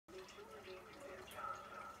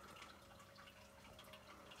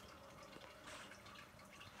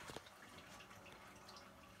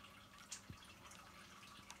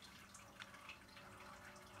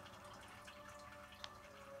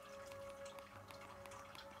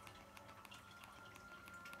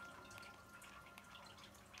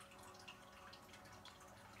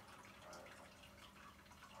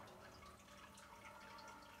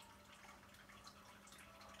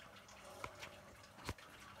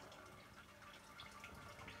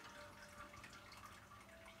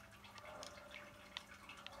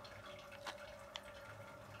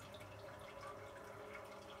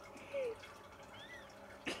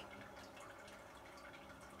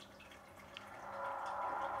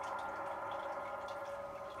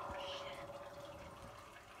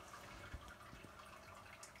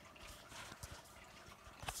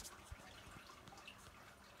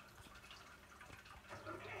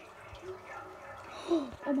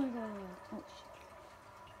Oh my god. Oh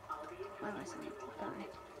shit. Why am I saying die?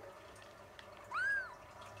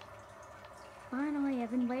 Finally,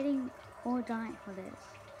 I've been waiting all night for this.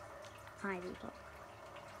 Hi, people.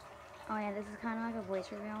 Oh yeah, this is kind of like a voice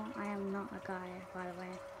reveal. I am not a guy, by the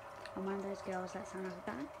way. I'm one of those girls that sound like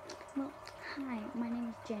a guy. Well, hi, my name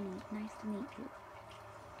is Jenny. Nice to meet you.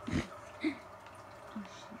 Oh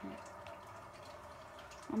shit.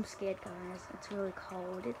 I'm scared, guys. It's really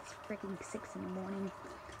cold. It's freaking 6 in the morning.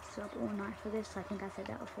 Still up all night for this. I think I said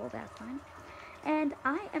that before, but that's fine. And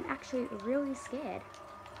I am actually really scared.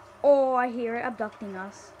 Oh, I hear it abducting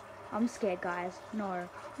us. I'm scared, guys. No.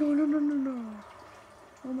 No, no, no, no, no.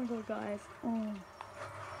 Oh my god, guys. Oh.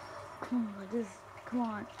 Come on, come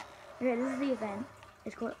on. Okay, this is the event.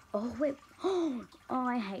 It's called, oh wait. Oh,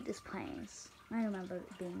 I hate this place. I remember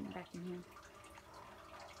being back in here.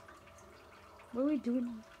 What are we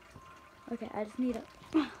doing? Okay, I just need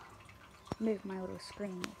to move my little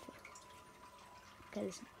screen.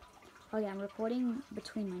 Because, oh yeah, I'm recording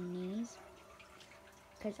between my knees.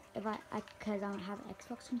 Because because I don't have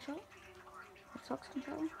Xbox controller.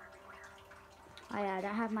 Oh yeah, I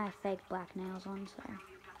don't have my fake black nails on, so.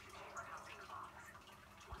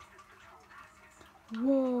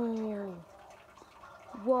 Whoa.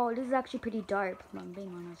 Whoa, this is actually pretty dope, if I'm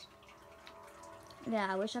being honest. Yeah,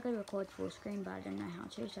 I wish I could record full screen, but I don't know how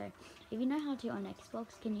to. So, if you know how to on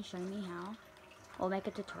Xbox, can you show me how? Or make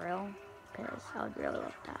a tutorial? Because I would really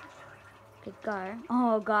love that. Okay, go.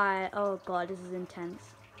 Oh god, this is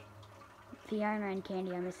intense. Fiona and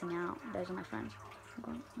Candy are missing out. Those are my friends.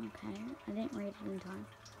 Okay, I didn't read it in time.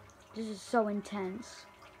 This is so intense.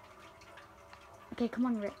 Okay, come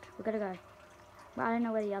on, Rick. We gotta go. Well, I don't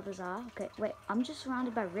know where the others are. Okay, wait. I'm just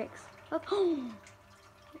surrounded by Ricks. Oh,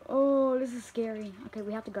 oh, this is scary. Okay,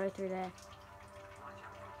 we have to go through there.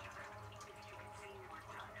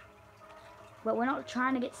 But we're not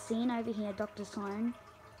trying to get seen over here, Dr. Sloan.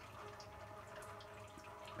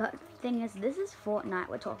 But the thing is, this is Fortnite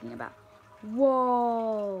we're talking about.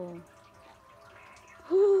 Whoa.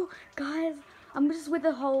 Ooh, guys, I'm just with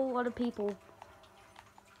a whole lot of people.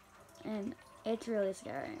 And it's really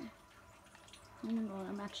scary. Oh my god,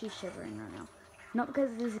 I'm actually shivering right now. Not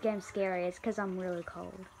because this game's scary, it's because I'm really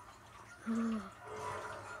cold. Oh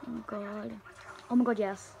my god. Oh my god,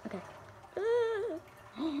 yes. Okay.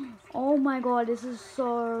 Oh my god, this is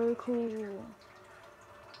so cool.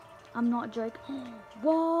 I'm not joking.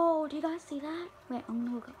 Whoa, do you guys see that? Wait, I'm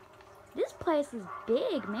gonna look up. This place is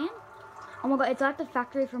big, man. Oh my god, it's like the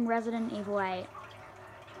factory from Resident Evil 8.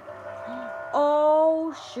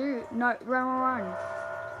 Oh shoot. No, run.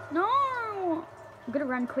 No! I'm gonna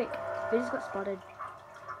run quick. They just got spotted.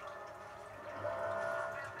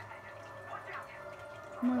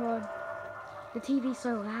 Oh my god. The TV's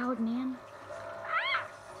so loud, man.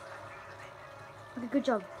 Okay, good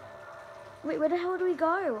job. Wait, where the hell do we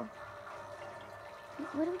go?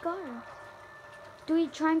 Where do we go? Do we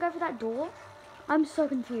try and go for that door? I'm so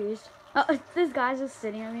confused. Oh, this guy's just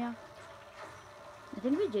sitting over here. I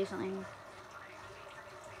think we do something.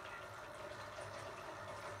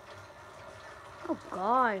 Oh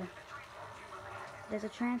god. There's a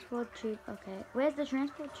transport tube. Okay. Where's the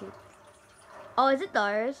transport tube? Oh, is it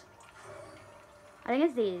those? I think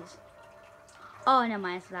it's these. Oh, never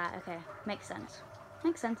mind. It's that. Okay. Makes sense.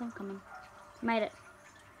 Makes sense. I'm coming. Made it.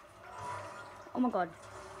 Oh my god.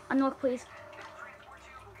 Unlock, please.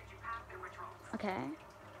 Okay.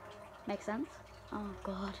 Makes sense. Oh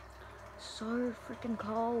god. So freaking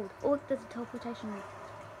cold. Oh, look, there's a teleportation.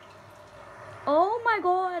 Oh my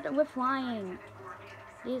god. We're flying.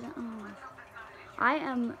 These are, oh. I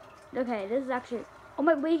am. Okay, this is actually. Oh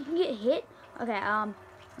my, we can get hit. Okay, I'm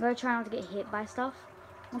gonna try not to get hit by stuff.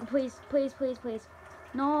 Okay, please, please, please, please.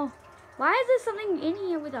 No. Why is there something in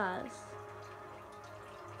here with us?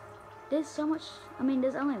 There's so much. I mean,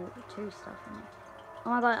 there's only 2 stuff in it. Oh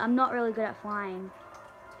my god, I'm not really good at flying.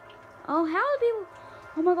 Oh, how do people?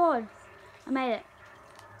 Oh my god, I made it.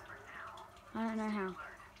 I don't know how.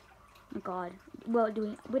 Oh god. Well,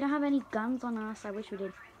 we don't have any guns on us. I wish we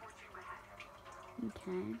did.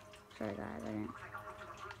 Okay. Sorry guys, I don't.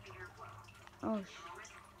 Oh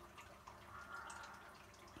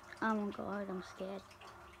oh my god, I'm scared.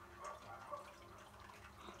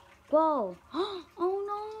 Whoa! Oh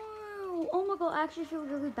no! Oh my god, I actually feel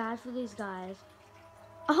really bad for these guys.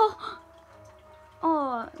 Oh!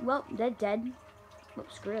 Oh, well, they're dead.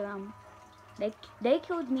 Whoops, screw them. They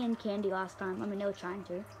killed me and Candy last time. I mean, they were trying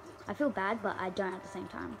to. I feel bad, but I don't at the same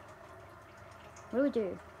time. What do we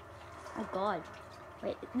do? Oh god.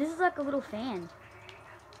 Wait, this is like a little fan.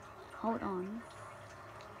 Hold on.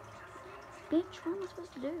 Bitch, what am I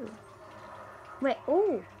supposed to do? Wait,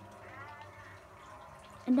 oh.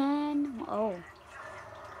 And then, oh.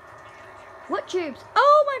 What tubes?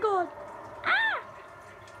 Oh my god! Ah!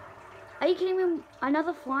 Are you kidding me?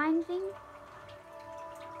 Another flying thing?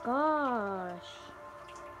 Gosh.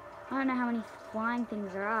 I don't know how many flying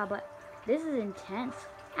things there are, but this is intense.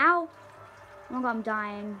 Ow! Oh my god, I'm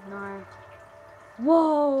dying. No.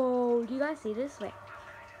 Whoa! Do you guys see this? Wait.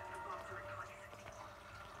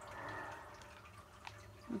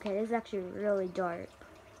 Okay, this is actually really dark.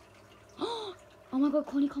 Oh my god,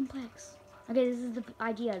 corny complex. Okay, this is the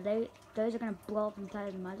idea. Those are gonna blow up inside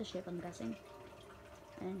of the mothership, I'm guessing.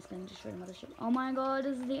 And it's gonna destroy the mothership. Oh my god,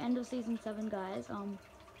 this is the end of season 7, guys.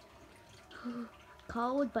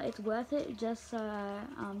 Cold, but it's worth it just so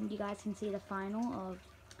you guys can see the final of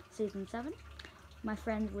season 7. My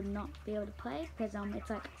friends would not be able to play because it's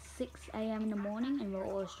like 6 AM in the morning and we're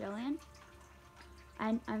all Australian.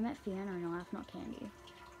 And I met Fiona in real life, not Candy.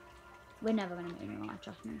 We're never gonna meet in real life,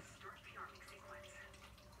 trust me.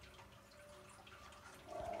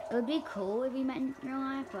 It would be cool if we met in real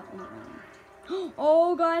life, but not really.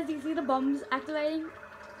 Oh guys, do you see the bombs activating?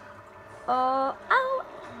 Ow!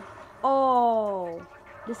 Oh,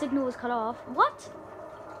 the signal was cut off. What?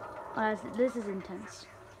 Oh, this is intense.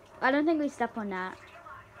 I don't think we stepped on that.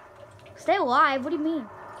 Stay alive? What do you mean?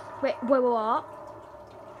 Wait, what?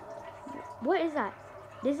 What is that?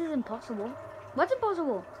 This is impossible. What's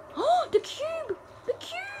impossible? Oh, the cube! The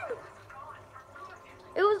cube!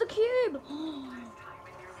 It was the cube!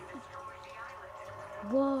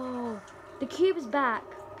 Whoa. The cube is back.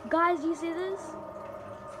 Guys, do you see this?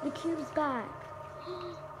 The cube is back.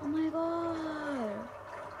 Oh my god.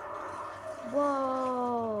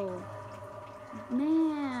 Whoa.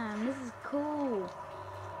 Man, this is cool.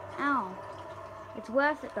 Ow. It's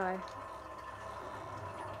worth it though.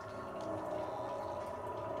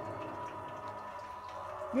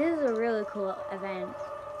 This is a really cool event.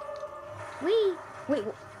 Wait,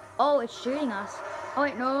 oh, it's shooting us. Oh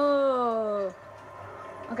wait, no.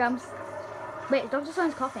 Okay, wait, Dr.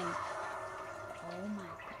 Stone's coughing. Oh my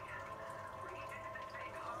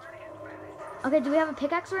god. Okay, do we have a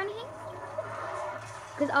pickaxe or anything?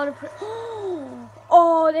 Because I would have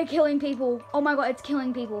oh, they're killing people. Oh my god, it's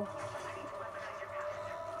killing people.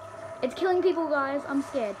 It's killing people, guys. I'm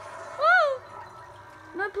scared. Oh!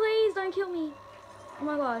 No, please, don't kill me. Oh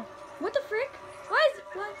my god. What the frick? Why is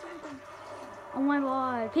oh my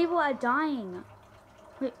god. People are dying.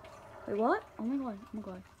 Wait, what? Oh my god. Oh my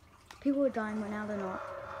god. People are dying, but now they're not.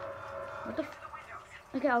 What the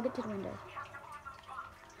okay, I'll get to the window.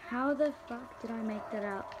 How the fuck did I make that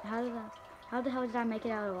out? How the hell did I make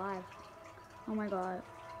it out alive? Oh my god.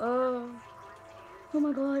 Oh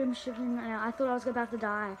my god, I'm shivering right now. I thought I was about to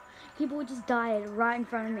die. People just died right in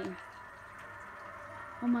front of me.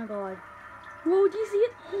 Oh my god. Whoa, do you see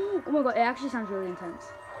it? Oh my god, it actually sounds really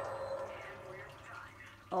intense.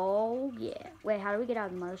 Oh yeah. Wait, how do we get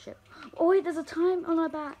out of the mothership? Oh wait, there's a time on our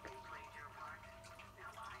back.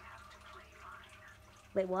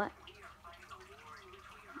 Wait, what?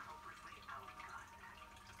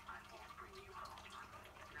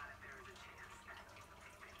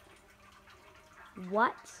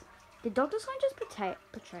 What? Did Dr. Slime just betray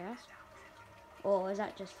us? Or is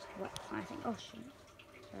that just what I think? Oh shit.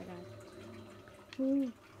 Sorry guys.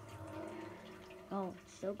 Ooh. Oh,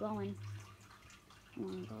 still going. Oh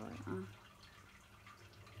my god.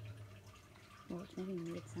 Oh, it's making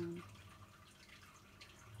a weird sound.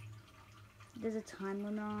 There's a time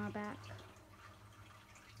limit on our back.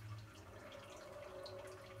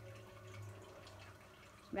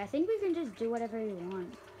 But I think we can just do whatever we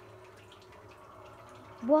want.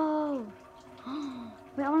 Whoa!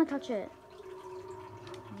 Wait, I want to touch it.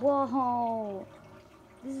 Whoa!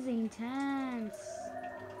 This is intense.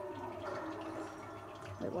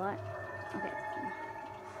 Wait, what? Okay.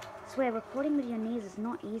 I swear, recording with your knees is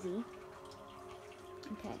not easy.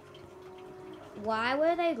 Okay. Why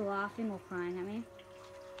were they laughing or crying at me?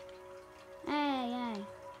 Hey.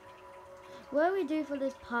 What do we do for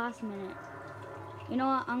this past minute? You know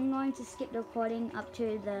what? I'm going to skip the recording up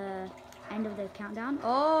to the end of the countdown.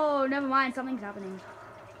 Oh, never mind. Something's happening.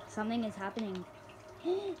 Something is happening.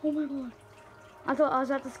 Oh my god. I thought I was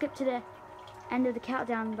about to skip to the end of the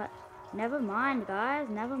countdown, but never mind, guys.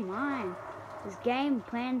 Never mind. This game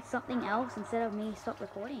planned something else instead of me stop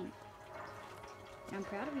recording. I'm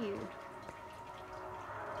proud of you.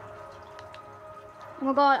 Oh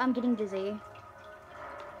my god, I'm getting dizzy.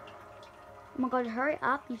 Oh my god, hurry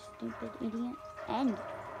up, you stupid idiot. End.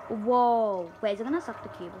 Whoa. Wait, is it gonna suck the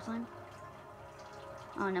cube or something?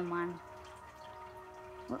 Oh, never mind.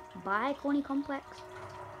 What? Bye, corny complex.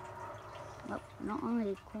 Well, not only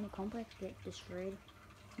did corny complex get destroyed,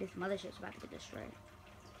 this mothership's about to get destroyed.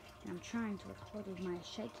 And I'm trying to record with my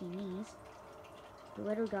shaky knees. But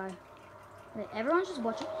where do we go? Wait, everyone's just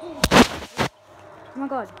watching. Oh my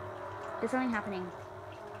god. There's something happening.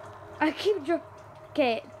 I keep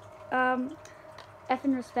okay.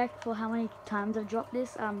 Effing respect for how many times I've dropped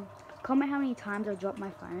this. Comment how many times I've dropped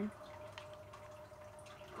my phone.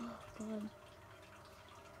 Oh god.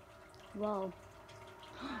 Whoa.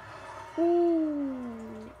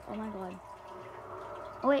 Ooh. Oh my god.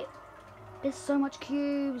 Oh wait. There's so much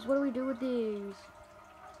cubes. What do we do with these?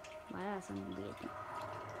 Wow, that's something weird.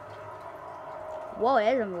 Whoa,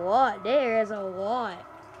 there's a lot. There is a lot.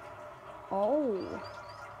 Oh.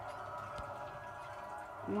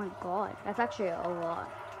 Oh my god. That's actually a lot.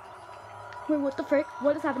 Wait, what the frick?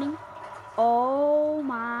 What is happening? Oh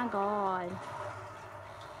my god.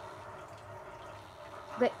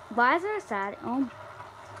 Wait, why is there a sad? Oh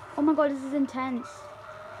my god, this is intense.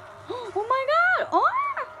 Oh my god! Oh!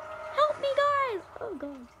 Help me, guys! Oh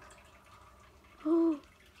god. Oh,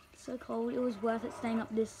 so cold. It was worth it staying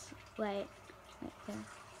up this late. Okay.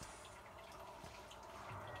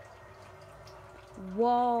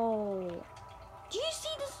 Whoa. Do you see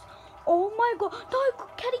this? Oh my god. No,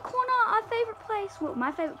 Caddy Corner, our favorite place. Well,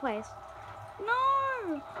 my favorite place.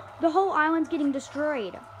 No. The whole island's getting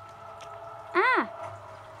destroyed. Ah.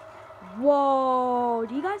 Whoa.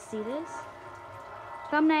 Do you guys see this?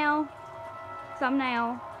 Thumbnail.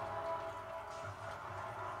 Thumbnail.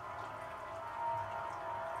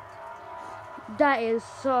 That is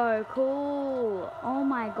so cool. Oh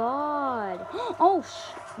my god. Oh,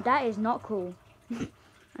 that is not cool.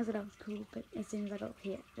 I thought that was cool, but as soon as I got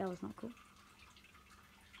here, that was not cool.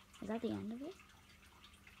 Is that the end of it?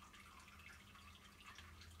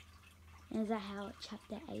 And is that how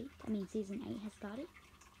chapter 8, season 8 has started?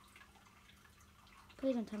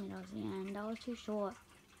 Please don't tell me that was the end. That was too short.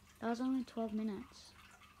 That was only 12 minutes.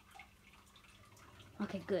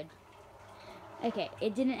 Okay, good. Okay,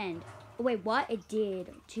 it didn't end. Wait, what? It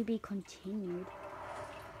did. To be continued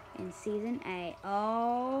in season 8.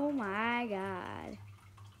 Oh my god.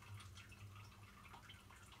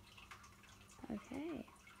 Okay.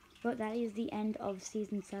 Well, that is the end of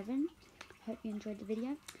season 7. Hope you enjoyed the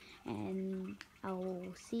video. And I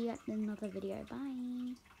will see you at another video.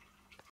 Bye.